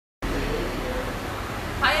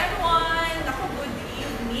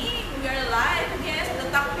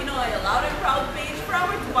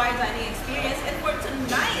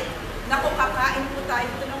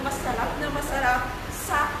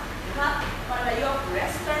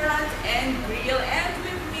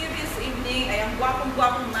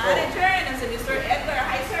gwapong manager na si Mr. Edgar.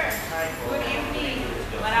 Hi, sir. Hi po. Good evening.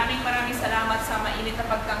 Maraming salamat sa mainit na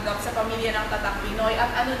pagtanggap sa pamilya ng Tatak Pinoy. At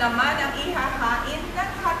ano naman ang ihahain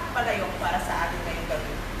ng hot palayok para sa atin ngayong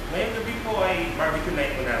gabi? Ngayong gabi po ay barbecue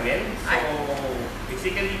night po namin. So,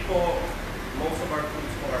 basically po, most of our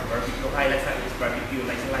foods po are barbecue. Highlights natin is barbecue.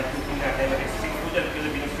 Like sa live cooking natin, like street food and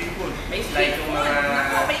Filipino street food. May street food?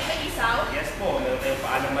 Naku, may isaw? Yes po. Meron tayong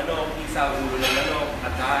paa ng manok, isaw, ulo ng manok,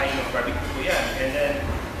 atay, barbecue po yan. And then,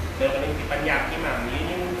 meron kami tipanyaki, ma'am. Yun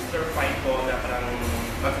yung stir-fry po na parang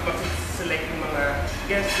mag-select yung mga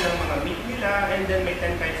guests ng mga meat nila, and then may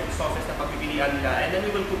 10 kinds of sauces na pagpipilian nila, and then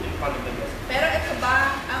we will cook in front of the guests. Pero ito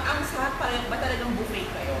ba, ang sa hot palayok ba talagang buffet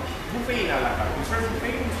kayo? Buffet na ala carte. We serve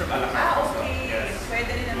buffet, we serve ala carte. Okay. Yes.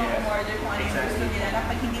 Pwede rin naman umorder kung ano yung gusto nila na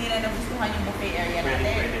pag hindi nila nagustuhan yung buffet area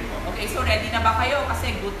natin. Pwede po. Okay, so ready na ba kayo?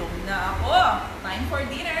 Kasi gutom na ako. Time for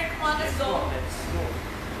dinner. Come on, let's go. Let's go.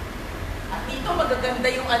 At dito magaganda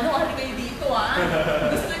yung ano, halika kayo dito ha.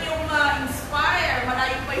 Gusto nyo inspire,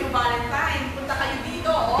 malayo pa yung Valentine. Punta kayo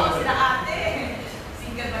dito, sila ate.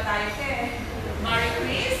 Single ba tayo, te? Marie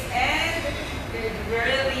Chris and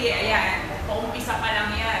Girly. Ayan, paumpisa pa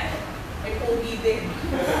lang yan. May pogi din.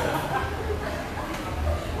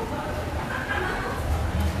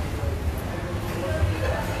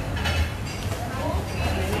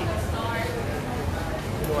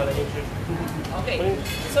 Okay,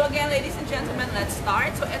 so again, ladies and gentlemen, let's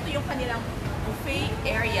start. So ito yung kanilang buffet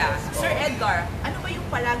area. Sir Edgar, ano ba yung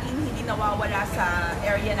palaging hindi nawawala sa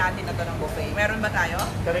area natin na ito ng buffet? Meron ba tayo?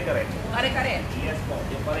 Kare-kare. Kare-kare? Yes po.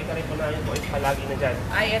 Yung kare-kare po namin po is palagi na dyan.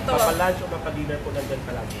 Ay, ito. Mapa-lunch o mapa-dinner po nandyan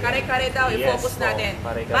palagi. Kare-kare daw, i-focus yes, natin.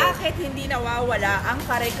 Kare-kare. Bakit hindi nawawala ang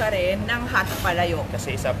kare-kare ng hot palayok?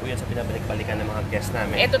 Kasi isa po yan sa pinabalik-balikan ng mga guests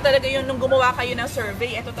namin. Ito talaga yung nung gumawa kayo ng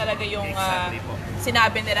survey, ito talaga yung exactly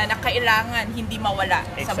sinabi nila na kailangan hindi mawala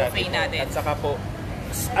sa buffet natin. At saka po,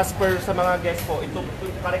 as per sa mga guests po, ito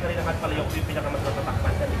kare-kare ng hot palayok yung pinakamas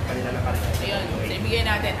matatakpan kanila na kare-kare. Ayun, so ibigay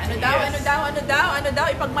natin. Ano daw,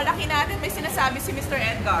 ipagmalaki natin, may sinasabi si Mr.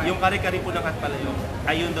 Edgar. Yung kare-kare po ng hot palayok,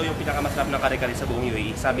 ayun daw yung pinakamasarap na kare-kare sa buong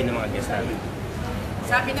UAE, sabi ng mga guests namin.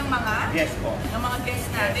 Sabi ng mga? Yes po. Ng mga guests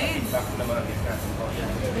natin. Yes, feedback ng mga guests natin po. Yes.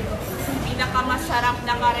 Pinakamasarap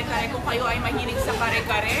na kare-kare. Kung kayo ay mahilig sa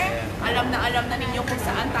kare-kare, alam na ninyo kung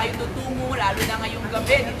saan tayo tutungo, lalo na ngayong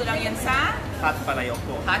gabi. Dito lang yan sa Hot palayok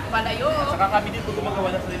po. Hot Palayok. Saka kami din po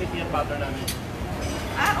gumagawa ng sarili peanut butter namin.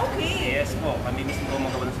 Ah, okay. Yes po, kami mismo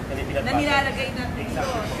gumagawa ng sarili peanut butter. Na nilalagay natin dito.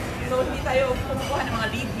 Exactly. So hindi tayo kumukuha ng mga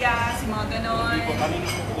lidyas, yung mga ganon. Hindi po, kami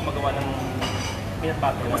mismo po gumagawa ng peanut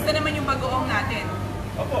butter. Kumusta naman yung bagoong natin?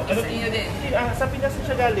 Opo. Sa inyo din? Sa Pinas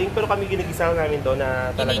siya galing, pero kami ginigisa namin doon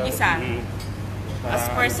na talagang... Ginigisa? As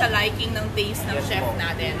per sa liking ng taste ng chef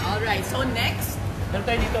natin. Alright, so next? Meron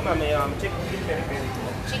tayo dito, ma'am, chicken peri-peri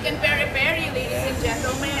po. Chicken peri-peri, ladies and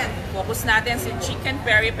gentlemen. Focus natin sa chicken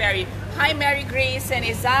peri-peri. Hi, Mary Grace and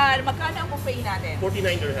Izal. Magkano ang buffet natin?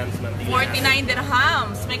 49 dirhams, ma'am. 49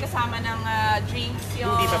 dirhams. May kasama ng drinks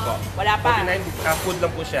yung... Hindi pa po. Wala pa. 49, food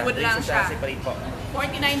lang po siya. Food lang siya. Separate po.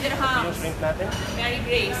 49 dirhams. Yung shrimp natin? Mary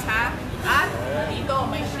Grace, ha? At dito,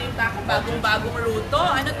 may shrimp ako. Bagong-bagong luto.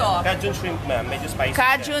 Ano to? Cajun shrimp, ma'am. Medyo spicy.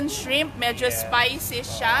 Cajun shrimp. Medyo spicy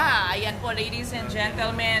siya. Ayan po, ladies and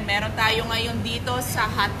gentlemen. Meron tayo ngayon dito sa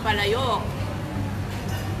Hot Palayok.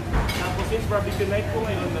 Tapos since barbecue night po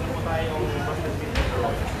ngayon, meron po tayong roasted beef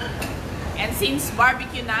tenderloin. And since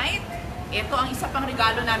barbecue night, ito ang isa pang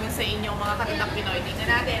regalo namin sa inyong mga katilang Pinoy. Tingnan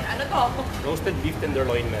natin. Ano to? Roasted beef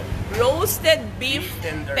tenderloin, ma'am. Roasted beef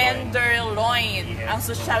tenderloin. Yes. Ang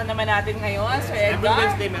social naman natin ngayon. So, Every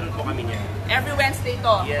Wednesday meron po kami niyan. Every Wednesday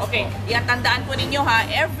to. Yes, okay. po. Yan, tandaan po ninyo ha.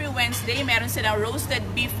 Every Wednesday, meron silang roasted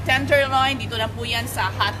beef tenderloin. Dito lang po yan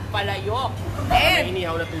sa Hot Palayok. May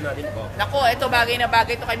inihaw na tuna din po. Nako, ito bagay na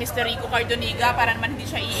bagay to kay Mr. Rico Cardoniga para naman hindi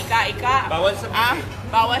siya iika-ika. Bawal sa beef.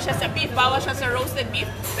 Bawal siya sa beef, bawal siya sa roasted beef.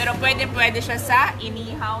 Pero pwede siya sa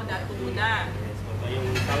inihaw na tuna. Yes, po. Yung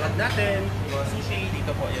salad natin, yung mga sushi,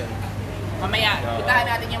 dito po yan. Mamaya, kitahan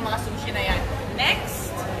natin yung mga sushi na yan.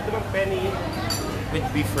 Next! Ito mga penny with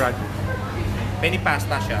beef ragu. Penny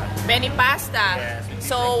pasta siya. Penny pasta. Yes, with beef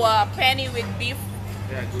so, penny with beef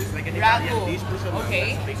ragu. It's like an ragu. Italian dish po siya. Okay.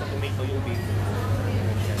 Sa tomato yung beef.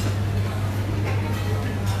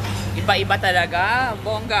 Iba-iba talaga.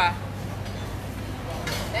 Bongga.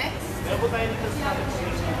 Next. Meron po tayo dito sa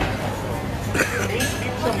minced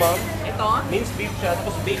beef siya, ma'am. Ito? Minced beef siya,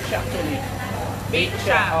 tapos baked siya actually. Baked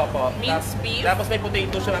siya. Opo. Minced beef? Tapos may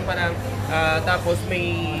potato siya, ma'am, parang, tapos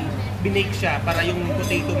may binake siya para yung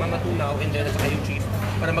potato mamatunaw and then at saka yung cheese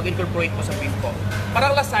para mag-incorporate po sa beef po.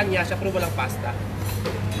 Parang lasagna siya pero walang pasta.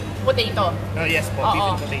 potato. Oh, yes po, beef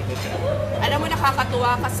and potato siya. Alam mo,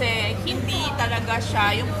 nakakatuwa kasi hindi talaga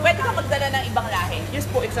siya yung pwede kang magdala ng ibang lahi. Yes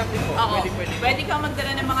po, exactly po. Oo. Pwede. Pwede kang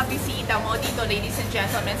magdala ng mga bisita mo dito, ladies and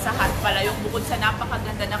gentlemen, sa Hot Palayok. Bukod sa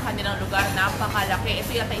napakaganda ng kanilang lugar, napakalaki.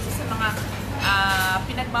 Ito yata isa sa mga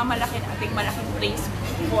pinagmamalaki nating malaking place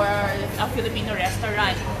for a Filipino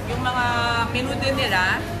restaurant. Yung mga menu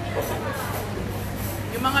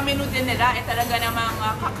din nila, talaga namang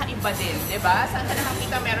kakaiba din, di ba? Saan ka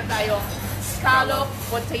nakakita, meron tayong scallop,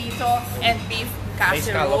 potato, and beef May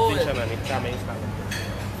scallop casserole. din siya, mami. Tama yung scallop.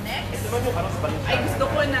 Next, Ito naman yung arroz balanchan. ay gusto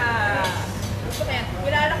ko na,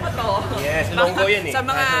 kilala ko to. Yes, Ilonggo yan eh.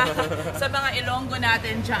 Sa mga Ilonggo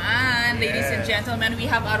natin dyan, ladies and gentlemen, we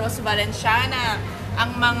have arroz valenciana.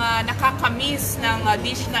 Ang mga nakakamiss ng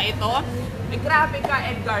dish na ito. Grabe ka,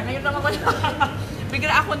 Edgar. Ngayon lang ako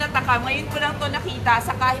bigla ako natakam. Ngayon ko lang to nakita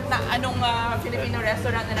sa kahit na anong Filipino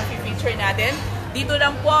restaurant na napifeature natin. Dito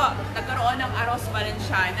lang po, nagkaroon ng arroz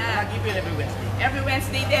valenciana. Lagi po yun every Wednesday. Every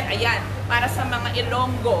Wednesday din, ayan, para sa mga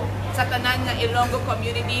Ilonggo, sa tanan ng Ilonggo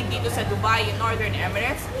community dito sa Dubai, Northern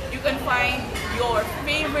Emirates. You can find your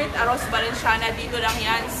favorite arroz valenciana dito lang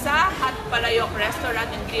yan sa Hot Palayok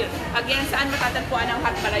Restaurant and Grill. Again, saan matatagpuan ang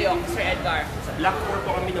Hot Palayok, Sir Edgar? Sa Block 4 po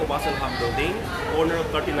kami ng Wasl Hub Building, corner of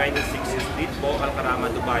 39 and 6th Street po,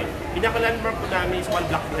 Al-Karama, Dubai. Pinaka-landmark po namin is one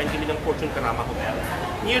block behind kami ng Fortune Karama Hotel,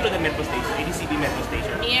 near to the metro station, ADCB metro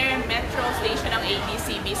station. Near metro station ng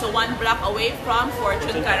ADCB, so one block away from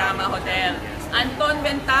Fortune Karama Hotel. Anton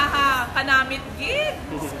Bentaha, kanamit gid.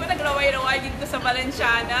 Kung nagraway-raway dito sa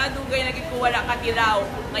Valenciana, dugay nagikuwala katilaw.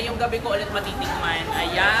 Ngayong gabi ko ulit matitikman.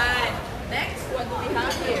 Ayan. Next, what do we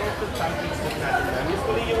have here?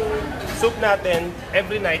 Usually yung soup natin,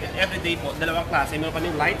 every night and every day po, dalawang klase. Meron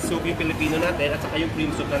kaming light soup, yung Filipino natin, at saka yung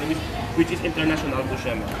cream soup natin, which is international po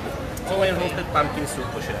siya. So ngayon, roasted pumpkin soup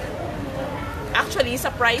po siya. Actually, sa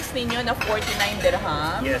price ninyo na 49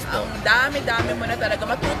 dirham, Yes po. ang dami-dami mo na talaga.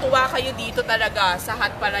 Matutuwa kayo dito talaga sa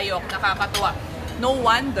Hot Palayok. Nakakatuwa. No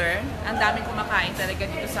wonder, ang daming kumakain talaga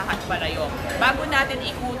dito sa Hot Palayok. Bago natin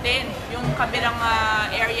ikutin yung kabilang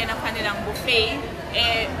area ng kanilang buffet,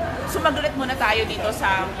 sumaglit muna tayo dito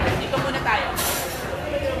muna tayo.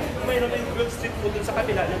 Mayroon yung grilled street food dun sa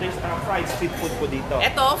kabila, yung fried street food po dito.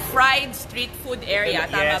 Ito, fried street food area,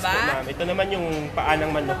 tama yes, ba? Po, ma'am. Ito naman yung paa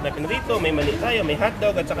ng manok na pinrito, may mani tayo, may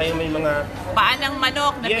hotdog, at saka yung may mga... Paa ng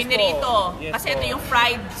manok na Yes pinirito. po. Yes Kasi po. ito yung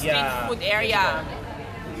fried street food area.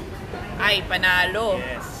 Ay, panalo.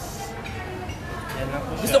 Yes. Yan lang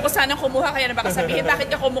po siya. Gusto ko sanang kumuha, kaya na baka sabihin,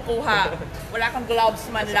 bakit ka kumukuha? Wala kang gloves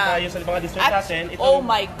man At lang. saka yung sa mga dessert At, natin, ito oh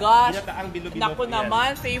my gosh, ginataang bilo-bilo naku po yan. naman,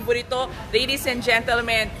 favorite to. Ladies and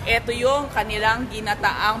gentlemen, ito yung kanilang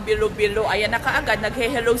ginataang bilo-bilo. Ayan na kaagad,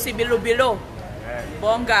 naghe-hello si bilo-bilo.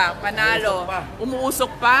 Bongga, panalo.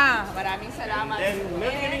 Umuusok pa. Maraming salamat. Then,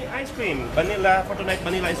 meron kaming ice cream. Vanilla, for tonight,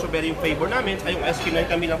 vanilla and strawberry yung flavor namin. Ay, yung ice cream na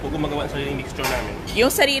kami lang po gumagawa ng sariling mixture namin.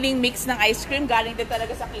 Yung sariling mix ng ice cream, galing din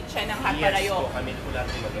talaga sa kitchen ng Hot Palayok. Yes po, kami po lahat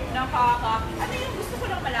yung Nakaka... Ano yung gusto ko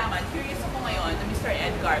lang malaman? Curious ako ngayon na Mr.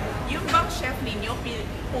 Edgar. Yung bang chef ninyo,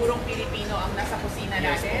 purong Pilipino ang nasa kusina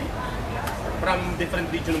natin? From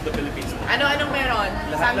different region of the Philippines. Ano-anong meron?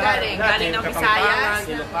 Saan galing? Galing ng Visayas?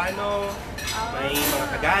 Ilocano, may mga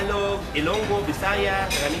Tagalog, Ilonggo, Bisaya,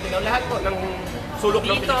 Mindanao, lahat po ng sulok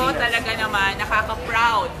ng Dito Pilipinas. talaga naman,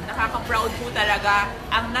 nakaka-proud. Nakaka-proud po talaga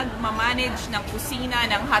ang nagmamanage ng kusina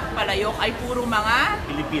ng Hot Palayok ay puro mga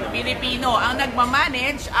Pilipino. Ang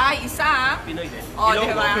nagmamanage ay isang Pinoy din. O,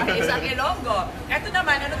 diba? Isang Ilonggo. Ito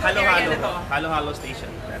naman, ano itong area na to? Halo-halo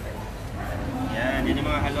station natin. Yan, yun yung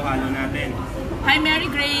mga halo-halo natin. Hi Mary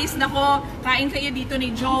Grace! Nako, kain kayo dito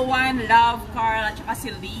ni Joanne, Love, Carl, at saka si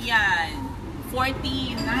Lian.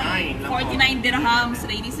 49 dirhams,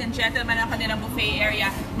 ladies and gentlemen, ang kanilang buffet area.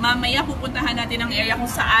 Mamaya pupuntahan natin ang area kung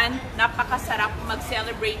saan napakasarap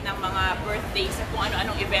mag-celebrate ng mga birthdays at kung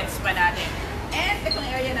ano-anong events pa natin. And itong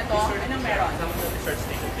area na to, anong meron? Dessert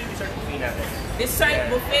station. Ito yung dessert buffet natin. Dessert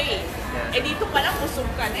buffet. Yes. Dito pa lang busog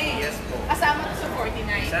ka na eh. Yes po. Kasama to sa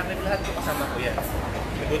 49. Sa akin lahat po kasama po yan.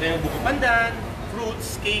 Nagpunta yung buko pandan,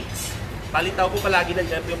 fruits, cakes, palitaw po palagi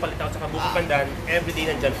nandyan po yung palitaw at saka buko pandan. Everyday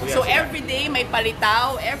nandyan po yan. So everyday may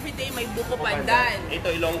palitaw, everyday may buko pandan.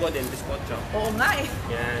 Ito Ilonggo din, bizcocho. Oo nga eh.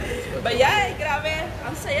 Yan. Bayay, grabe.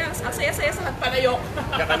 Ang saya-saya sa Hot Palayok.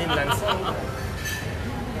 Kakanin lansong.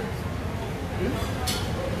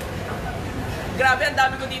 Grabe, ang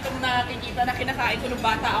dami ko dito nakikita na kinakain ko nung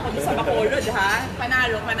bata ako sa Bacolod, ha?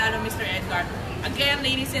 Panalo, Mr. Edgar. Again,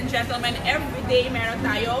 ladies and gentlemen, every day meron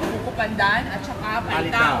tayo buko pandan at saka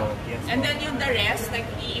palitaw. Yes, and then yung the rest,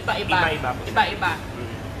 iba-iba. Iba-iba.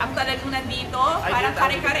 Ang talagang nandito, parang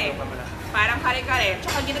kare-kare. Parang kare-kare.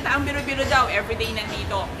 Tsaka ginataang biro-biro daw, everyday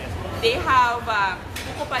nandito. Yes. they have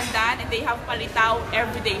buko pandan and they have palitaw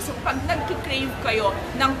every day. So pag nag-crave kayo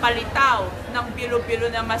ng palitaw, ng bilo-bilo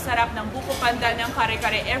na masarap, ng buko pandan, ng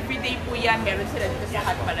kare-kare, every day po yan, meron sila dito sa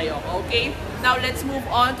Hot Palayok. Okay? Now let's move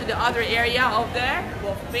on to the other area of the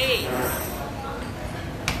buffet.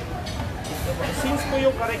 Since po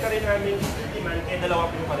yung kare-kare namin demand, kaya dalawa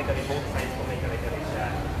po yung kare-kare, both sides po may kare-kare siya.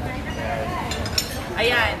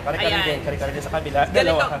 Ayan, Kare-kare din sa kabila.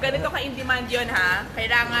 Ganito ka-in demand yun ha.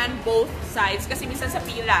 Kailangan both sides kasi minsan sa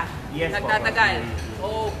pila, yes, nagtatagal.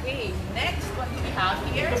 Okay, next, what do we have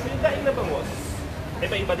here? Ito yung daing na bangos.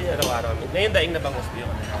 Iba-iba din araw-araw. Ngayon daing na bangos po yun.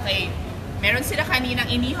 Okay, meron sila kaninang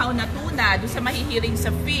inihaw na tuna doon sa mahihiling sa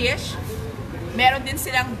fish. Meron din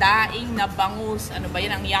silang daing na bangus. Ano ba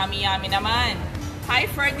yan? Ang yummy-yummy naman. Hi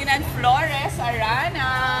Ferdinand Flores, Arana!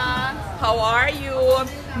 How are you?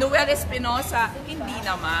 Noel Espinosa, hindi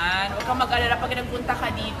naman. Huwag kang mag-alala pag nagpunta ka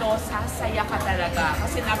dito, sasaya ka talaga.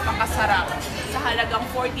 Kasi napakasarap sa halagang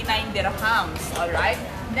 49 dirhams. Alright?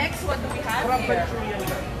 Next, what do we have here?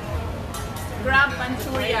 Crab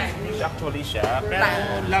Manchurian. Actually siya, pero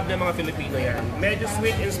love ng mga Filipino yan. Medyo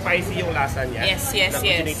sweet and spicy yung lasa niya. Yes.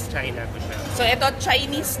 Nag-originate sa China po siya. So ito,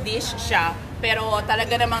 Chinese dish siya, pero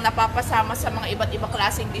talaga namang napapasama sa mga iba't ibang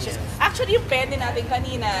klaseng dishes. Actually, yung penne natin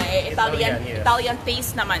kanina, Italian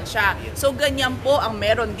taste naman siya. So ganyan po ang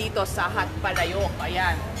meron dito sa Hot Palayok.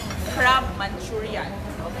 Ayan, Crab Manchurian.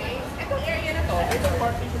 Okay? Itong area na to. Ito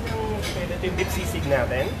part yung beef sisig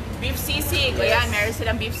natin. Beef sisig. Yes. Ayan, meron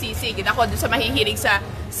silang beef sisig. Ako, doon sa mahihilig sa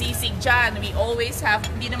sisig dyan, we always have,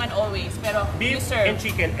 hindi naman always, pero beef and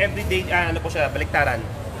chicken, everyday, ano po siya, baliktaran.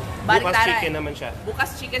 Bukas chicken naman siya.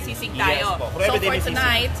 Bukas chicken sisig tayo. Yes, so for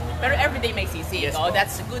tonight, pero everyday may sisig. Yes,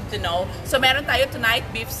 that's good to know. So meron tayo tonight,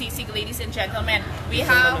 beef sisig, ladies and gentlemen. We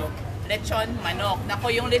have lechon manok. Nako,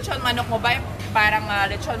 yung lechon manok mo ba, parang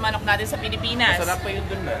lechon manok natin sa Pilipinas. Masarap pa yun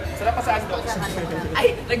dun na. Masarap pa saan doon?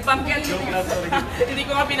 Ay, nagpangkil. Hindi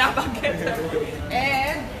ko nga pinapangkil.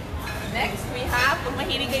 And next, we have, kung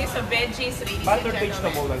mahilig kayo sa veggies, ladies and gentlemen. Buttered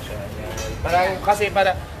vegetable lang siya. Parang, kasi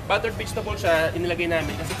para buttered vegetable siya, inilagay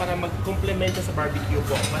namin kasi para mag-complement siya sa barbecue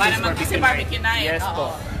po. Para mag-barbecue night. Yes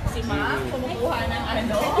po. Si Ma'am, kumukuha ng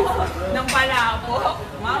ng palabok.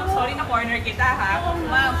 Ma'am, sorry na corner kita ha.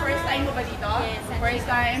 Ma'am, first time mo ba dito? Yes. First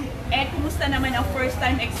time? Kumusta naman ang first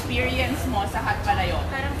time experience mo sa Hot Palayok?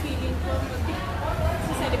 Parang feeling ko,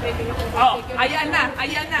 celebrate yung Ayan na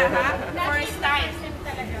ha? First time.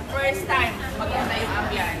 talaga. First time, maganda yung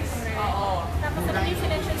ambience. Oo. Tapos ano yung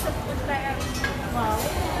selection sa food, parang wow.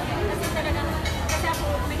 Kasi talagang, kasi ako,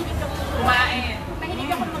 mahilig ako Kumain. Mahilig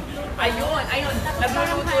ako magluto. Ayun.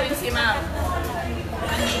 Nagluluto rin si Ma'am.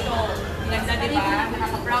 Nandito. Ganda, di ba?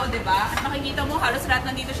 Nakaka-proud, di ba? At makikita mo, halos lahat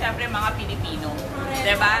nandito syempre mga Pilipino.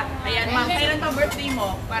 Di ba? Ayan, Ma'am, kailan pa birthday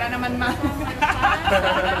mo? Para naman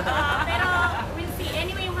Pero, we'll see.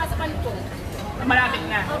 Anyway, yung husband ko. malapit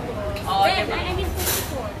na. Oo, Then, diba? I mean,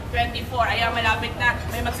 24. 24. Ayan, malapit na.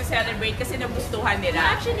 May magse-celebrate kasi nagustuhan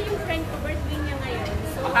nila. Actually, yung friend ko, birthday niya ngayon.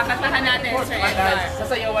 So, Makakatahan natin, Sir Edgar.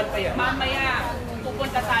 Sasayawan pa yan. Mamaya,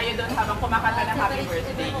 pupunta tayo doon habang kumakanta ng happy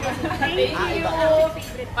birthday. Thank you.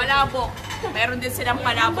 Palabok. Meron din silang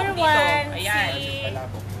palabok Number dito. one, Ayan.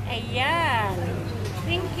 Ayan.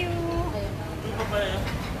 Thank you.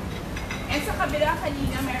 And sa kabila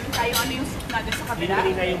kanina, meron tayo ano yung soup natin sa kabila?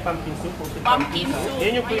 Binili na yung pumpkin soup. Pumpkin soup.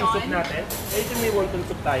 Yan yung cream soup Ayun. natin. Ito may wonton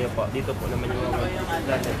soup tayo po. Dito po naman yung wonton soup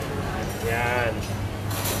natin. Yan.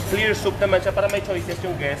 Clear soup naman siya para may choices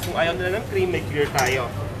yung guest. Kung ayaw nila ng cream, may clear tayo.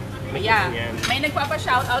 May Yeah. yan. May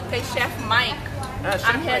nagpapa-shoutout kay Chef Mike. Chef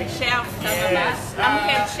Ang head Mike. chef. Tama ba? Yes. Ang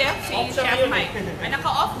head chef, si Off siya Chef ngayon. Mike.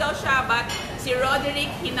 Naka-off daw siya, but si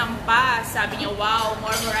Roderick Hinampa, sabi niya, wow,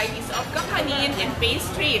 more varieties of kakanin and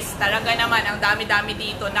pastries. Talaga naman, ang dami-dami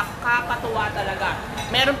dito. Nakakatuwa talaga.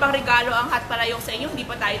 Meron pang regalo ang Hot Palayok sa inyo. Hindi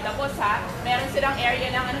pa tayo tapos, ha? Meron silang area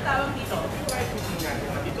ng, ano tawag dito?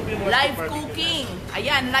 Dito po yung mga Live barbecue. cooking.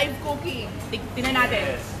 Ayan, live cooking. Tingnan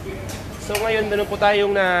natin. Yes. So ngayon, meron po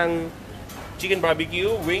tayong ng chicken barbecue,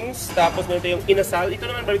 wings, tapos meron tayong inasal. Ito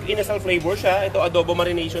naman barbecue inasal flavor siya. Ito adobo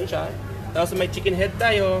marination siya. Tapos may chicken head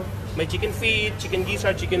tayo, may chicken feet, chicken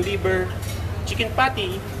gizzard, chicken liver, chicken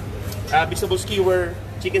patty, vegetable skewer,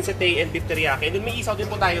 chicken satay, and beef teriyaki. And then may isaw din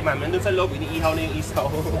po tayo, ma'am. Nandun sa loob, iniihaw na yung isaw.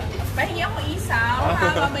 Pahingi ako isaw,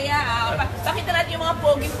 mamaya. Pakita natin yung mga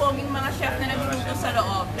poging-poging mga chef na nagluluto sa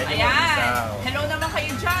loob. Ayan. Hello naman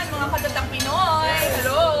kayo dyan, mga kadatang Pinoy.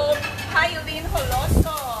 Hello. Hi, Lynn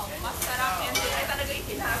Holoso. Masarap yan. Ay, talaga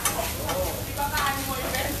itinako. Di ba kaano mo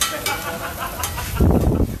yung best?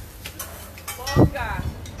 Bongga.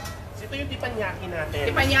 Ito yung tipanyaki. teppanyaki natin.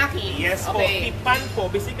 Teppanyaki? Yes po. Okay. Tipan po,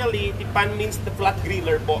 basically, tipan means the flat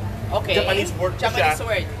griller po. Okay. Japanese word po siya. Japanese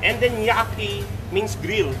word. And then yaki means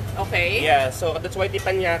grill. Okay. Yeah, so that's why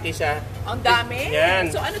teppanyaki siya. Ang dami. Yan.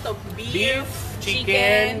 So ano to? Beef,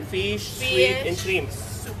 chicken, fish, squid, and shrimps.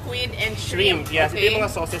 Squid and shrimp. Yes, Okay. ito yung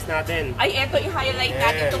mga sauces natin. Ay, eto i-highlight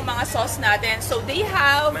natin itong mga sauce natin. So they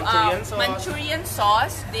have Manchurian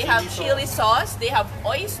sauce, they have chili sauce, they have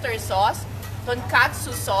oyster sauce, tonkatsu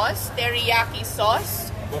sauce, teriyaki sauce,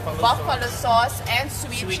 buffalo sauce, and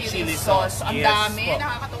sweet chili sauce. Ang dami,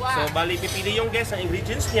 nakakatuwa. So, bali, pipili yung guest ang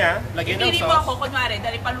ingredients niya, lagyan ng sauce. Pipili mo ako, kunwari,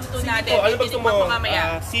 dahil paluto natin. Ano ba gusto mo?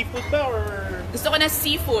 Mamaya. Seafood ba or... Gusto ko na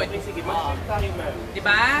seafood. Sige, mag-seafood tayo, ma'am.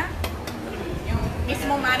 Diba? Yung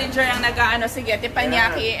mismo manager ang nag-ano, sige,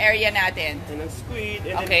 teppanyaki area natin. And then squid,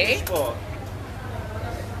 and Okay. then fish po.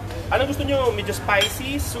 Ano gusto nyo? Medyo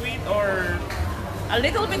spicy, sweet, or... A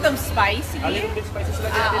little bit of spicy. A little bit spicy. So,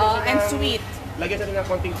 lagyan natin siya And ng- sweet. Lagyan natin ng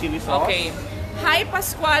konting chili sauce. Okay. Hi,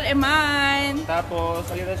 Pascual Eman! Tapos,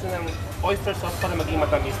 lagyan natin siya ng oyster sauce para maging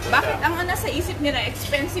matamis po Bakit siya. ang nasa isip nila,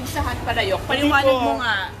 expensive sa hot palayok? Paliwanag Hindi po. mo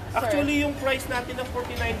nga, sir. Actually, yung price natin ng 49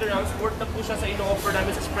 dirhams, worth na po siya sa ino-offer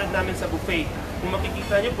namin sa spread namin sa buffet. Kung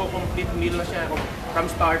makikita nyo po, complete meal na siya. From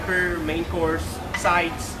starter, main course,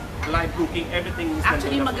 sides, live cooking, everything is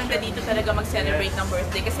Actually, nandun na po maganda siya. dito talaga mag-celebrate ng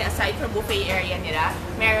birthday kasi aside from buffet area nila,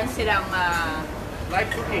 meron silang Live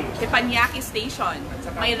cooking. teppanyaki station.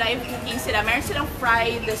 May live cooking sila. Meron silang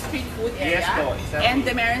fried street food area. Yes po, exactly. And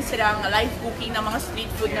meron silang live cooking ng mga street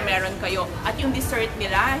food na meron kayo. At yung dessert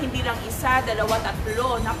nila, hindi lang isa, dalawa,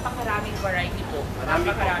 tatlo. Napakaraming variety po. Marami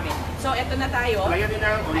po. Napakarami. So, eto na tayo. Lagyan din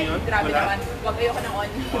ng onion. Ay, grabe Wala? naman. Huwag ayoko ng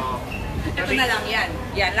onion. Oh. Ito na lang yan.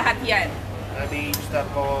 Yan, lahat yan. Cabbage,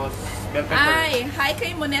 tapos bell pepper. Ay, hi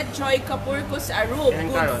kay Monet Joy Kapurkos Arub. And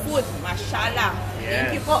Good carrots. food. Mashallah. Thank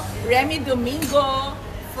Yes. you po. Remy Domingo.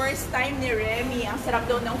 First time ni Remy. Ang sarap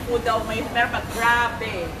daw ng food daw. Meron pa.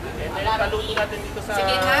 Grabe. And then, paluto natin dito sa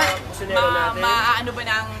Sige nga. kusinero natin. Ano ba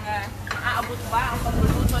ng... aabot ba ang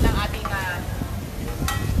pagluluto ng ating...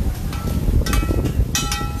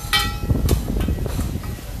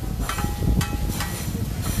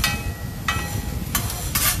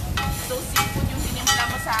 So, seafood yung sinimula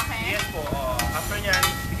mo sa akin? Yes po. After nyan,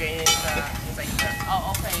 bigay niya sa inside siya.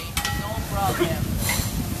 Oh, okay. No problem.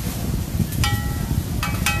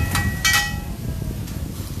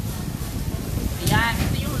 Ayan,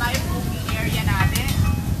 ito yung live cooking area natin.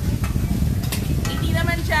 Hindi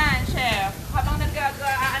naman dyan, chef. Habang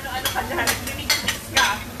nag-ano-ano ka dyan, nag-mix ka.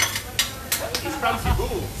 It's from Cebu.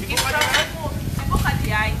 Cebu It's ka from dyan? Cebu. Cebu ka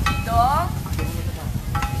dyan. Dito.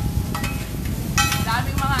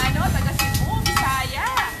 Daming mga ano, taga Cebu, Bisaya.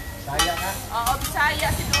 Saya ka? Oo, Bisaya,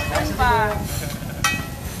 si Dudong pa.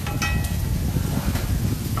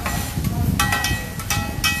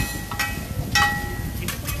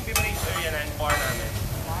 Ito po yung beverage area na yung bar namin.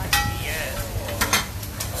 Yes.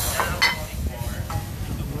 Now, calling for.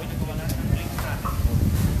 Ito po yung nagawa natin ng drinks natin.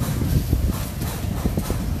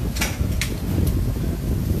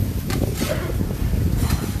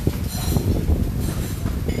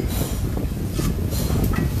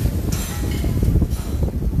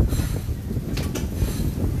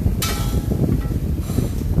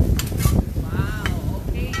 Wow,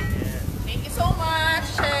 okay. Thank you so much,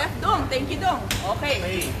 Chef Dong. Thank you, Dong. Okay.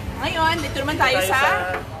 Okay. Ngayon, dito naman tayo sa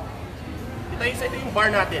ito yung bar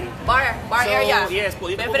natin. bar area. Yes po.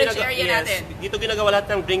 Dito Beverage po area natin. Dito ginagawa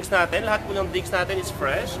lahat ng drinks natin. Lahat po ng drinks natin is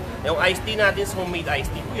fresh. Yung iced tea natin is homemade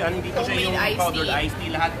iced tea po yan. Hindi po siya yung Homemade iced powdered tea. iced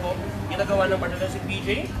tea. Lahat po ginagawa ng bartender si PJ.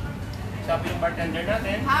 Siya po yung bartender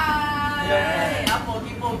natin. Hi! Yeah. Ang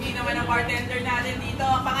pogi-pogi naman ang bartender natin dito.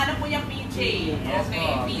 Ang pangalan po niya PJ. Yes Okay,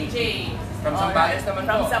 po. PJ. From Alright. Zambales naman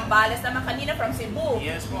From po. Zambales naman. Kanina from Cebu.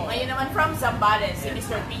 Yes po. Ngayon naman from Zambales, si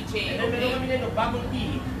Mr. PJ. And then meron kami nito, bubble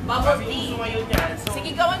tea. Bubble Sabi tea. gusto ngayon yan. So, Sige,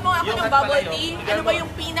 gawan mo ako yung ng hot bubble palayok, tea. bigyan Ano ba mo.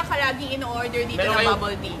 yung pinaka-laging in-order dito Meron ng kayong-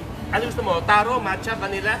 bubble tea? Ano gusto mo? Taro, matcha,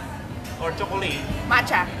 vanilla, or chocolate?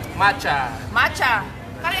 Matcha. Matcha. Matcha.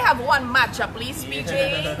 Can I have one matcha, please, PJ?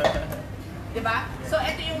 Diba? So,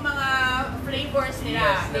 ito yung mga flavors nila.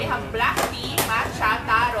 Yes, They have black tea, matcha,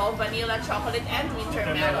 taro, vanilla, chocolate, and winter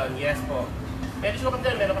melon. Yes po. Meron siya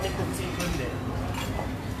kapag meron kami cookies include din.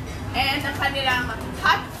 And ang kanilang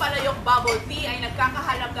hot palayok bubble tea ay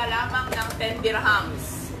nagkakahalaga lamang ng 10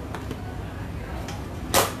 dirhams.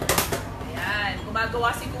 Ayan.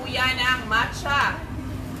 Gumagawa si Kuya ng matcha.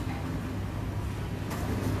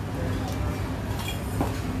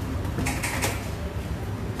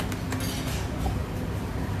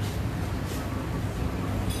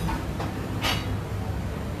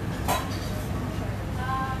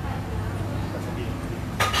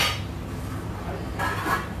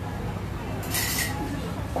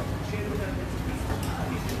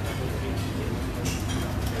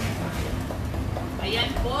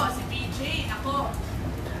 PJ, ako.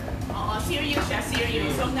 Oo, serious siya,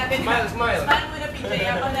 serious. So, natin Smile, smile. Smile muna, PJ.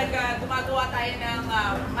 Ako gumagawa tayo ng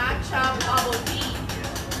matcha bubble tea.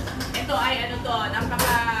 Ito ay ano to,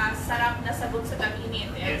 napakasarap na sabog sa tag-init,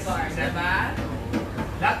 Edgar, Yes, exactly. diba?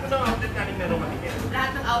 Lahat po ng outlet namin meron kami yan.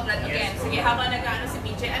 Lahat ng outlet, again. Yes, Sige, habang nag-ano si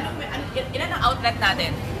PJ, ilan ang outlet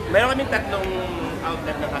natin? Meron kaming 3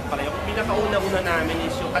 outlet ng Hot Palayok. Pinakauna-una namin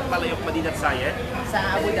is yung Hot Palayok Madinat Sayed Sa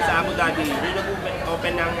Abu Dhabi. sa Abu Dhabi. Yung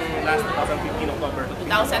nag-open ng last 2015 October.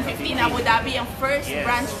 2015, Abu Dhabi, ang first Yes.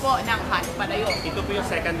 branch po ng Hot Palayok. Ito po yung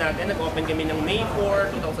second natin. Nag-open kami ng May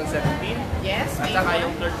 4, 2017. Yes, At May saka 4.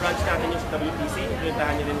 yung third branch natin yung sa WTC.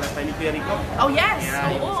 Pinuntahan nyo rin last time yung Kuya Rico. Oh yes! Yeah,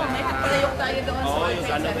 yung Oo, sa- may Hot Palayok tayo doon sa Oo, World yung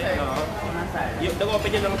Trade sa ano ba Center. yun? Oo. Yung nag-open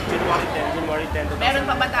yun ng January 10, 2017. Meron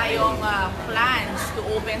pa ba tayong plans to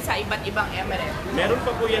open sa iba't ibang Emirates? Meron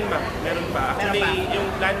pa po yan, ma'am. Meron pa. Actually, Meron pa. yung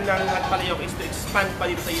plan ng Hot Palayok is to expand pa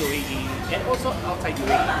dito sa UAE and also outside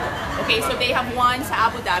UAE. Okay, so they have one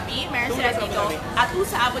sa Abu Dhabi, meron Two sila sa Abu dito. Dhabi. At two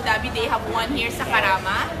sa Abu Dhabi, they have one here sa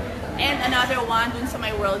Karama. And another one dun sa may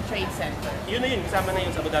World Trade Center. Yun na yun, kasama na yun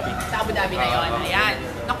sa Abu Dhabi. Sa Abu Dhabi na yun. Ayan.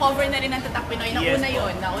 Na-cover na rin ng Tatak Pinoy. Yes Nauna po.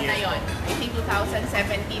 yun. Nauna Yes yun. I think 2017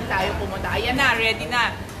 tayo pumunta. Ayan na, ready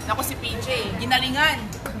na. Naku si PJ, ginalingan.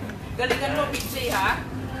 Galingan mo PJ ha.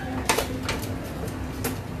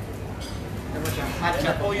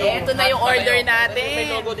 Ito po Ito na yung Hot order Palayok. natin. May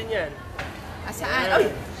logo din yan. Asaan? Ay,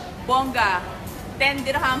 bongga. 10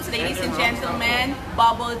 dirhams, ladies and gentlemen.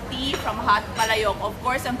 Bubble tea from Hot Palayok. Of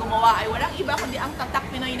course, ang gumawa ay walang iba kundi ang Tatak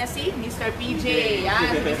Pinoy na si Mr. PJ.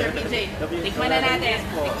 Yan, Mr. PJ. Tikman na natin.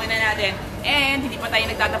 Tikman na natin. And hindi pa tayo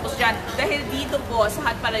nagtatapos dyan. Dahil dito po sa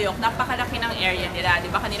Hot Palayok, napakalaki ng area nila.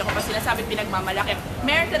 Di ba kanina ko pa sinasabi pinagmamalaki.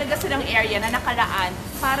 Meron talaga silang area na nakalaan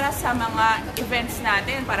para sa mga events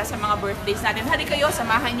natin, para sa mga birthdays natin. Halika kayo,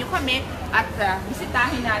 samahan nyo kami at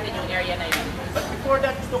bisitahin natin yung area na yun. But before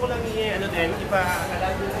that, gusto ko lang ipaalala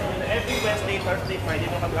ko sa inyo na every Wednesday, Thursday, Friday,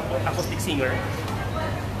 meron kami acoustic singer.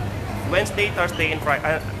 Wednesday, Thursday, and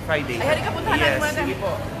Friday. Ay, halika, puntahan natin muna tayo. Sige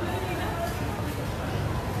po.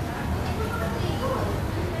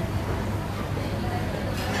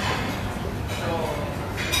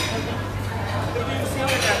 Ito yung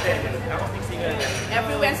singer natin, acoustic singer natin.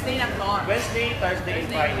 Every Wednesday lang to. Wednesday, Thursday, and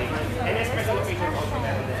Friday. And a special occasion also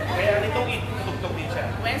meron din. Kaya itong itutugtog din siya.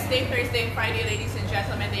 Wednesday, Thursday, and Friday, ladies and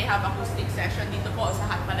gentlemen, they have acoustic session dito po sa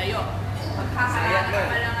Hot Palayok. Magkakalaan ka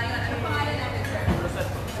pala ngayon. Ano pangalan natin, sir?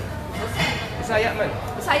 Jose. Bisaya man.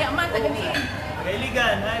 Bisaya man, taga diin.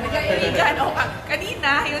 Kailigan, ha? Taga-Iligan. O,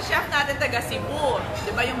 kanina, yung chef natin taga Cebu. Di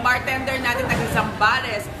ba yung bartender natin taga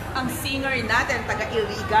Zambales. Ang singer natin taga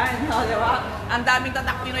Iligan. O, di ba? Ang daming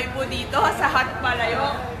Tatak Pinoy po dito sa Hot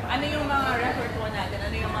Palayok. Ano yung mga record po natin?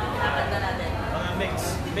 Ano yung mga kinakanta natin? Mga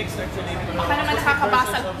mix actually. Baka naman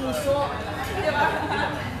nakakabasag puso. Di ba?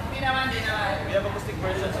 Hindi naman, di naman. We have acoustic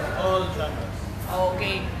versions of all genres.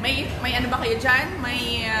 Okay. May ano ba kayo dyan?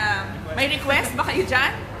 May request ba kayo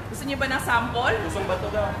dyan? Gusto niyo ba ng sample? Pusong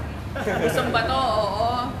bato daw. Gusto ba to? Oo.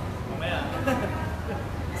 Mamaya.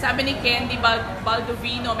 Sabi ni Candy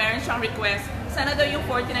Baldovino, meron siyang request. Sana daw yung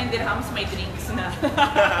 49 dirhams may drinks na.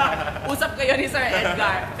 Usap kayo ni Sir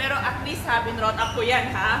Edgar. Pero at least binrot up ko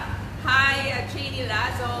yan, ha? Hi, Chady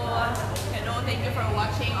Lazo. Hello, thank you for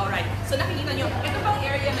watching. Alright. So nakikita nyo, ito bang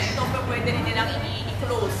area na ito pwede rin nilang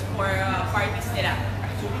i-close for parties nila.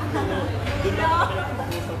 Doon na kami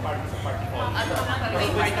nag-propose ng party sa party hall. Ano ba talaga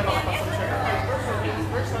yung Pwede party ka hall? makapasok siya ng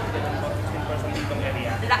 10% ganun po, 16% ditong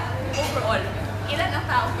area. Overall, ilan ang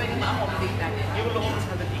tao pwede ma-accommodate natin? Yung loob is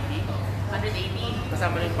 180. 180.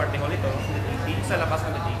 Kasama na yung party hall ito, 180. Sa labas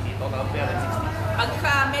 180. Total 360.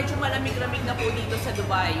 Pagka medyo malamig-lamig na po dito sa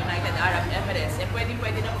Dubai, United Arab Emirates, pwede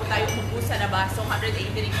na po tayo umupo sa labas. So 180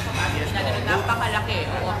 rin yung capacity Yes, natin. po. Napakalaki.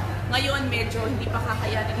 Oo. Ngayon, medyo hindi pa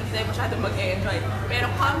kakayanin, hindi tayo masyado mag-enjoy. Pero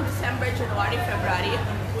come December, January, February,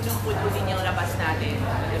 punong-puno din yung labas natin.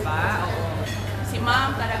 Diba? Oo. Si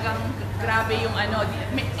ma'am talagang grabe yung ano.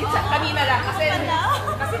 Kanina lang. Kasi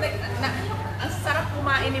ang sarap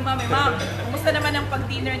kumain ni ma'am. Ma'am, kumusta naman ang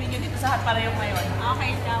pag-dinner ninyo dito sa Hot Palayok ngayon?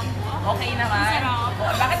 Okay lang po. Okay naman. Sarap.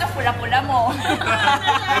 Oh, bakit ang pula-pula mo?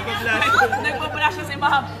 Nagpa-flash. Nagpa-flash siya si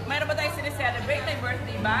ma'am. Mayroon ba tayo sineselebrate? May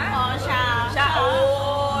birthday ba? Oo, siya. Siya,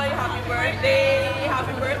 oy! Happy birthday!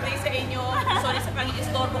 Happy birthday sa inyo. Sorry sa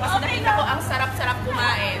pang-i-istorbo kasi nakita ko ang sarap-sarap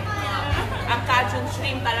kumain. Ang Cajun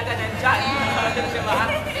shrimp talaga nandyan. Diba?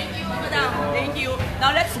 Thank you, madam. Thank you.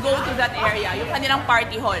 Now let's go to that area, yung kanilang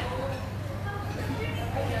party hall.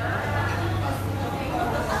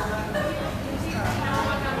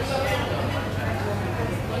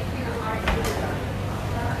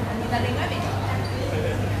 Talingan eh.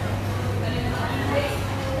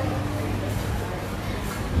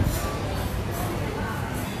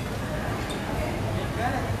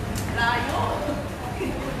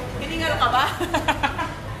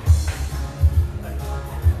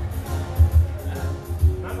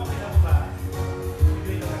 Ma'am, okay lang ba?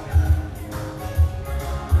 Bigay lang natin.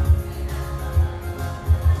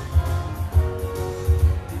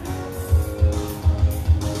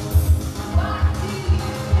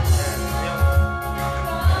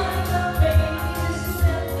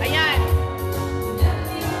 Ayan.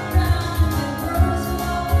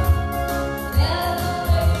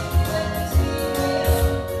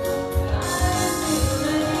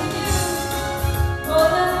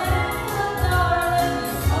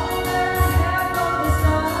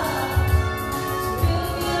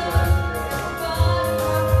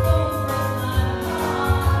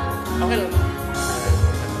 Okay lang.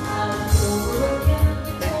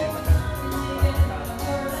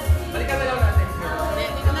 Balikan na lang natin.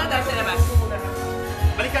 Dito na tayo sa labas.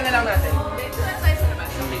 Balikan na lang natin. Dito na tayo sa labas.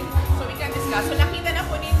 Okay. So we can discuss. So nakita na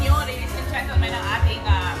po ninyo, ladies and gentlemen, ang ating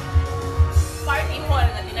party hall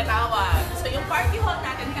na tinatawag. So yung party hall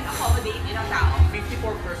natin can accommodate ilang tao?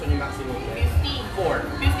 54 person yung maximum. 50.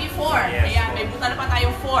 54. Yes, Ayan, four. may buta na pa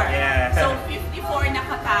tayong 4. Yeah. So 54 na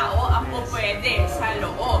katao ang po pwede sa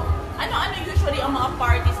loob. Ano-ano usually ang mga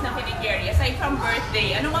parties na kinikeri? Aside from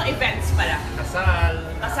birthday, ano mga events pala? Kasal.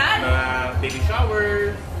 Kasal? Mga baby shower.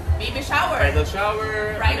 Baby shower. Bridal shower.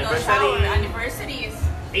 Bridal anniversary. shower. Anniversaries.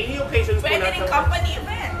 Any occasions po Pwede rin company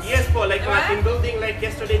events. Yes po, like Diba? mga team building. Like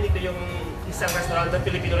yesterday, dito yung isang restaurant, ng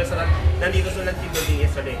Filipino restaurant, nandito sa team building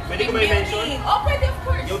yesterday. Pwede ko ba i-mention? Oh, pwede of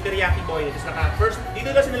course. Yung teriyaki boy. Dito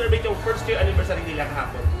na sinelebrate yung first year anniversary nila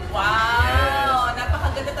kahapon. Wow!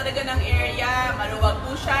 Napakaganda talaga ng area. Maluwag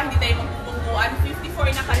po siya. Hindi tayo magpupungkuan.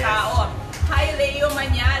 54 na katao. Hi, Leo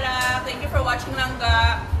Manyala. Thank you for watching lang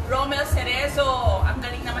ka. Romel Cerezo. Ang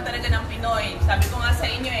galing naman talaga ng Pinoy. Sabi ko nga sa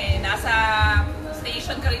inyo nasa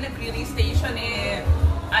station ka rin, nag-reading station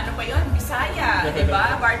ano pa yun? Bisaya.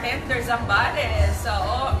 Diba? Bartender Zambales. So,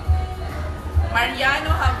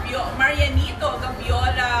 Marianito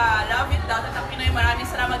Gaviola, love it daw, Tatang Pinoy, maraming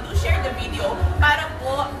salamat. Do share the video para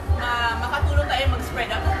po makatulong tayo mag-spread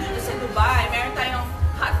out. Dito sa Dubai, meron tayong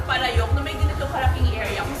hot palayok na may ganito kalaking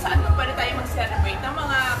area kung saan pa pwede tayo mag-celebrate ng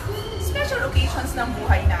mga special occasions ng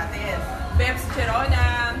buhay natin. Bebs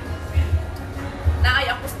Cherona, na ay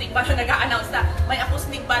acoustic band, nag-a-announce na may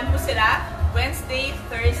acoustic band po sila Wednesday,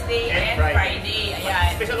 Thursday, and Friday.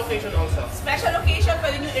 Ayan. Special occasion also. Special occasion,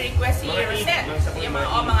 pwede nyo i-request si Mga Reset. Eid, Yung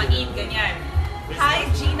mga mga Eid. Eid, ganyan. Hi,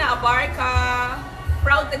 Gina Abarca.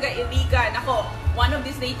 Proud taga Iligan. Ako, one of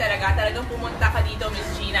these days talagang pumunta ka dito,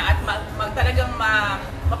 Miss Gina, at talagang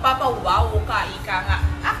mapapawaw ka, ika nga.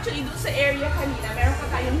 Actually, dun sa area kanina, meron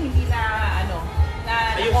pa tayong hindi na,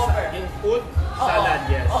 na-cover. Yung food, salad,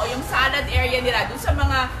 yes. Oo, yung salad area nila. Doon sa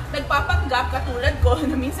mga nagpapanggap katulad ko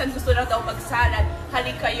na minsan gusto lang daw mag-salad,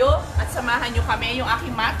 halik kayo at samahan nyo kami. Yung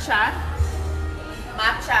aking matcha,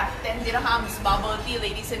 10 dirhams, bubble tea,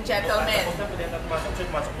 ladies and gentlemen.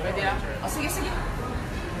 Masok. Pwede lang? O, sige.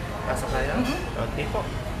 Pasok tayo? Okay po.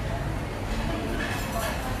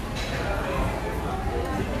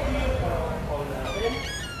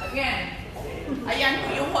 Again, ayan po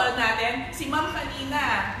yung hall natin. Si ma'am kanina,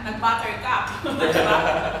 nag-buttercup. Diba?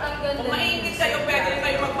 Kung mainit kayo, pwede rin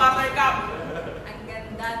kayo mag-buttercup. Ang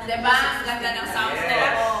ganda. Diba? Ang ganda ng sounds nila.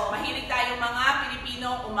 Mahilig tayong mga Pilipino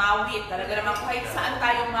umawit. Talaga naman kahit saan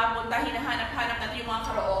tayo mapunta, hinahanap-hanap natin yung mga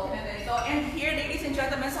karaoke na ganito. And here, ladies and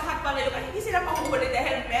gentlemen, sa hot palayok, ay hindi sila panghuli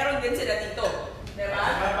dahil meron din sila dito. Diba?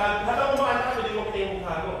 Habang kumain ka, pwede mo kita yung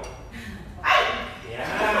mukha mo. Ay! Yan!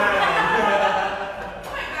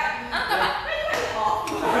 Oh my God! Ang taba!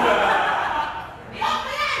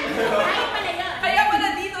 Kaya pala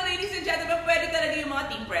dito, ladies and gentlemen, pwede talaga yung mga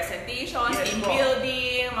team presentations, Yes, team po.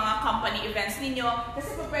 building, mga company events ninyo. Kasi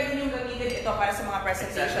po pwede nyo gamitin ito para sa mga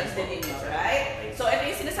presentations din ninyo, right? So ito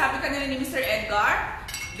yung sinasabi kanina ni Mr. Edgar.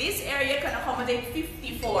 This area can accommodate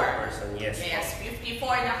 54. Person, yes. Yes,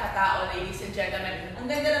 54 na katao, ladies and gentlemen. Ang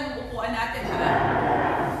ganda ng upuan natin, ha?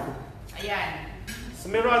 Ayan. So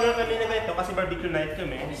may runner kami na ganito kasi barbecue night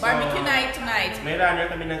kami. So, Barbecue night tonight. May runner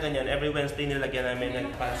kami ng ganyan. Every Wednesday nilagyan namin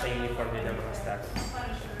para sa uniform din ng mga staff.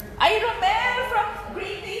 Ay, Romel from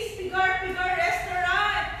Great Taste Pigar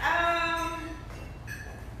Restaurant.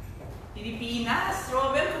 Pilipinas.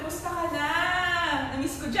 Romel, kumusta ka na?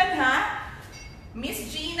 Namiss ko dyan, ha? Miss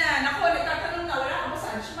Gina. Naku, nagtatanong na. Wala ka ba sa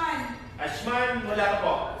Ashman? Ashman, wala pa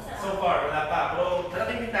po. So far, wala pa. Pero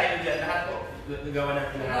narating din tayo dyan. Lahat po. Gagawa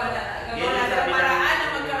natin. Gagawa natin ang paraan na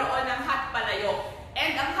magkaroon ng hot palayok.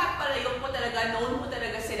 And ang hot palayok po talaga, known po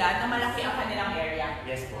talaga sila na malaki ang kanilang area.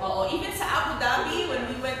 Yes po. Oo, even sa Abu Dhabi, when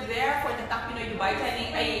we went there for the Top Pinoy Dubai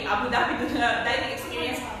dining, ay Abu Dhabi dining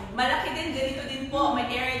experience, malaki din, ganito din po, may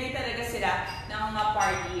area din talaga sila ng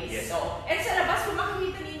parties. Yes. So, and sa labas, kung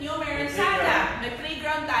makikita ninyo, meron May sala. playground. May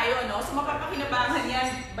playground tayo, no? So, mapapakinabangan yan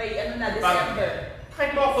by December.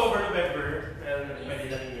 Kahit mo October, November, pwede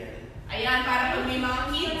na rin yan. Ayan, para pag may mga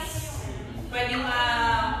kids, pwedeng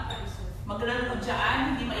maglaro dyan,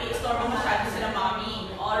 hindi mai-istorbo masyado sila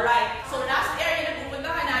mommy. Alright, so last area na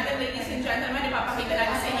pupuntahan natin, ladies and gentlemen, ipapakita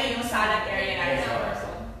natin sa inyo yung salad area natin.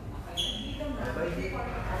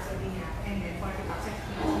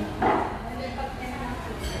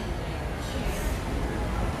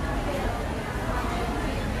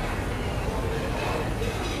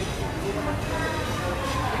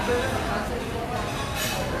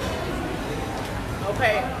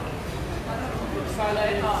 Okay.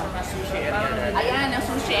 Sushi area. Ayan, ang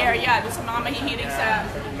sushi area. Doon sa mga mahihilig sa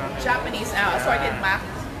Japanese assorted mac.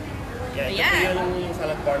 Yeah, ito po yung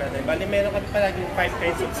salad bar natin. Bali, meron kami palaging 5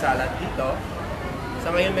 kinds of salad dito. Sa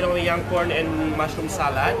ngayon, meron kami young corn and mushroom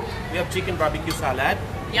salad. We have chicken barbecue salad.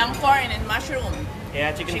 Young corn and mushroom.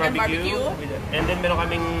 Yeah, chicken barbecue. And then meron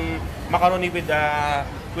kaming macaroni with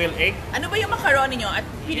quail egg. Ano ba yung macaroni nyo? At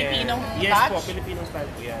Filipinong Yes batch? po, Filipinong style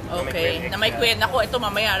po yan. Okay, na may quail. Ako, ito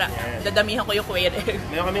mamaya, dadamihan ko yung quail egg.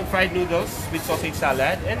 Meron kaming fried noodles with sausage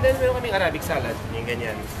salad. And then meron kaming Arabic salad. Yung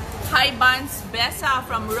ganyan. Hi, Bans Besa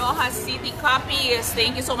from Rojas City Copies.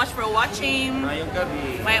 Thank you so much for watching. Mayong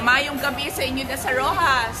gabi. Mayong gabi sa inyo na sa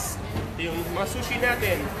Rojas. Ito yung mga sushi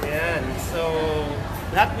natin. Ayan. So,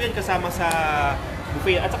 lahat po yan kasama sa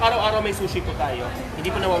buffet. At saka araw-araw may sushi po tayo. Hindi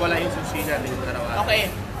po nawawala yung sushi natin araw-araw. Okay.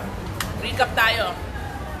 Recap tayo.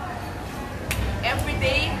 Every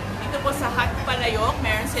day, dito po sa Hot Palayok,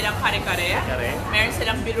 meron silang kare-kare. Meron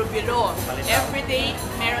silang biro-biro. Every day,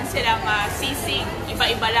 meron silang sisig.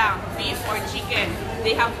 Iba-iba lang. Beef or chicken.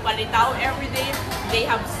 They have palitaw every day. They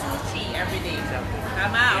have sushi every day.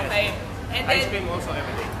 Tama? Okay. And then, Ice cream also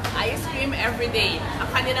every day. Ice cream every day. Ang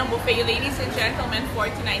kanilang buffet, ladies and gentlemen,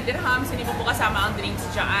 49 dirhams. Hindi mo po kasama ang drinks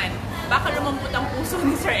dyan. Baka lumampot ang puso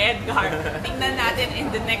ni Sir Edgar. Tingnan natin in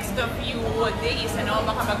the next few days, ano,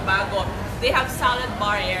 baka magbago. They have salad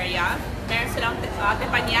bar area. Meron silang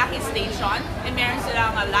teppanyaki station. And meron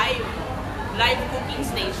silang live cooking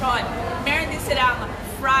station. Meron din silang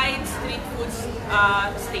fried street foods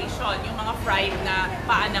station. Yung mga fried na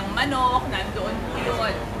paa ng manok, nandoon po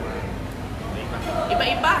yun.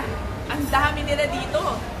 Iba-iba. Ang dami nila dito.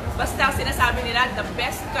 Basta sinasabi nila, the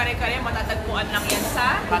best kare-kare, matatagpuan lang yan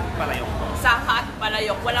sa Hot Palayok. Sa Hot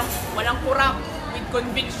Palayok. Walang kurap with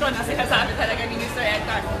conviction ang sinasabi talaga ni Mr.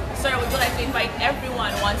 Edgar. Sir, would you like to invite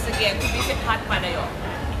everyone once again to visit Hot Palayok?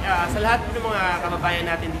 Sa lahat po ng mga kababayan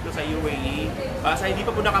natin dito sa UAE, sa hindi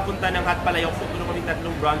pa po nakapunta ng Hot Palayok, po meron kami 3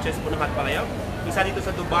 branches po ng Hot Palayok. Isa dito sa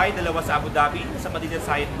Dubai, 2 sa Abu Dhabi, sa Madinah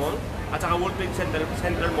Zayed Mall, at saka World Trade Center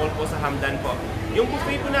Mall po sa Hamdan po. Yung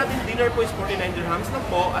buffet po natin, dinner po is 49 dirhams lang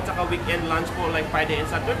po, at saka weekend lunch po like Friday and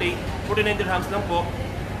Saturday, 49 dirhams lang po.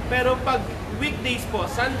 Pero pag weekdays po,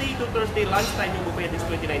 Sunday to Thursday lunchtime yung buffet is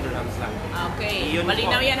 29 dirhams lang. Okay. Yun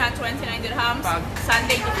Malinaw po. yan ha, 29 dirhams. Pag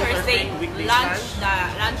Sunday to Thursday, weekdays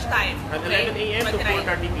lunchtime. At Okay. 11 a.m. to 29.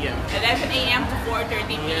 4:30 p.m. 11 a.m. to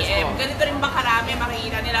 4:30 p.m. Yes, po. Ganito rin ba karami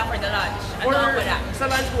makikita nila for the lunch? Ano ang wala?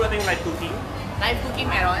 Sa lunch po natin yung live cooking. Live cooking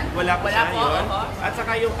meron? Wala po siya po, yun. oho. At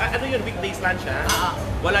saka yung, ano yun, weekdays lunch ha?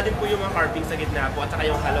 Wala din po yung mga carving sa gitna po, at saka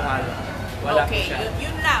yung halo-halo. Wala Okay, po siya.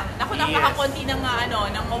 yun lang. Naku, Yes. napakakonti ng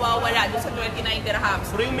nang mawawala doon sa 29 dirhams.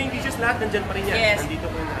 Pero yung main dishes lahat, nandyan pa rin yan. Yes. Nandito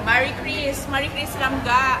po yan. Marie Chris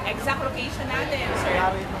Langga. Exact location natin, sir.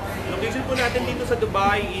 Location po natin dito sa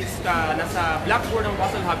Dubai is nasa Black Board ng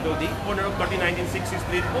Wasl Hub Building, corner of 3960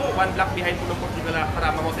 Street po, 1 block behind po ng Portugal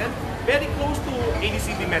Karama Hotel. Very close to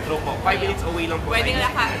ADCB Metro po. 5 minutes away lang po. Pwedeng sa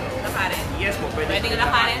lakarin. Yes po, pwedeng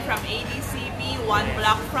lakarin from ADCB, 1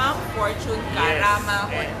 block from Fortune Karama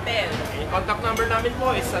Hotel. Yung contact number namin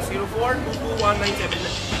po is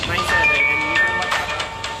 04-221-9797. And you can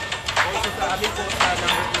WhatsApp also sa amin po sa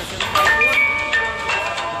number po sa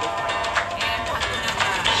And lahat po ng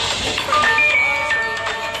information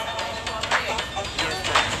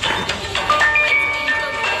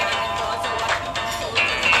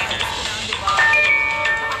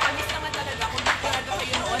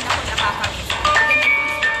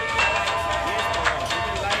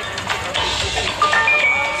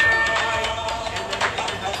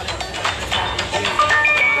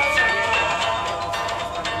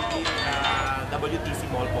WTC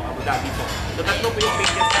Mall po, Abu Dhabi po. So tatlo po yung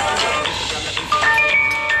pages natin.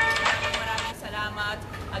 Maraming salamat.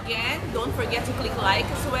 Again, don't forget to click like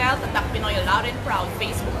as well. Tatak Pinoy Loud and Proud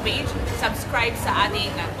Facebook page. Subscribe sa ating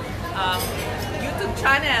YouTube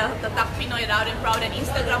channel, Tatak Pinoy Loud and Proud, and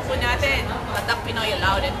Instagram po natin, Tatak Pinoy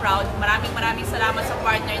Loud and Proud. Maraming salamat sa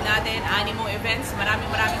partner natin, Animo Events.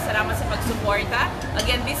 Maraming salamat sa pagsuporta.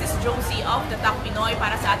 Again, this is Josie of Tatak Pinoy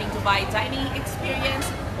para sa ating Dubai dining experience.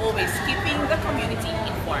 Always keeping the community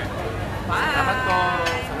informed. Bye! Salamat po.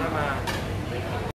 Salamat.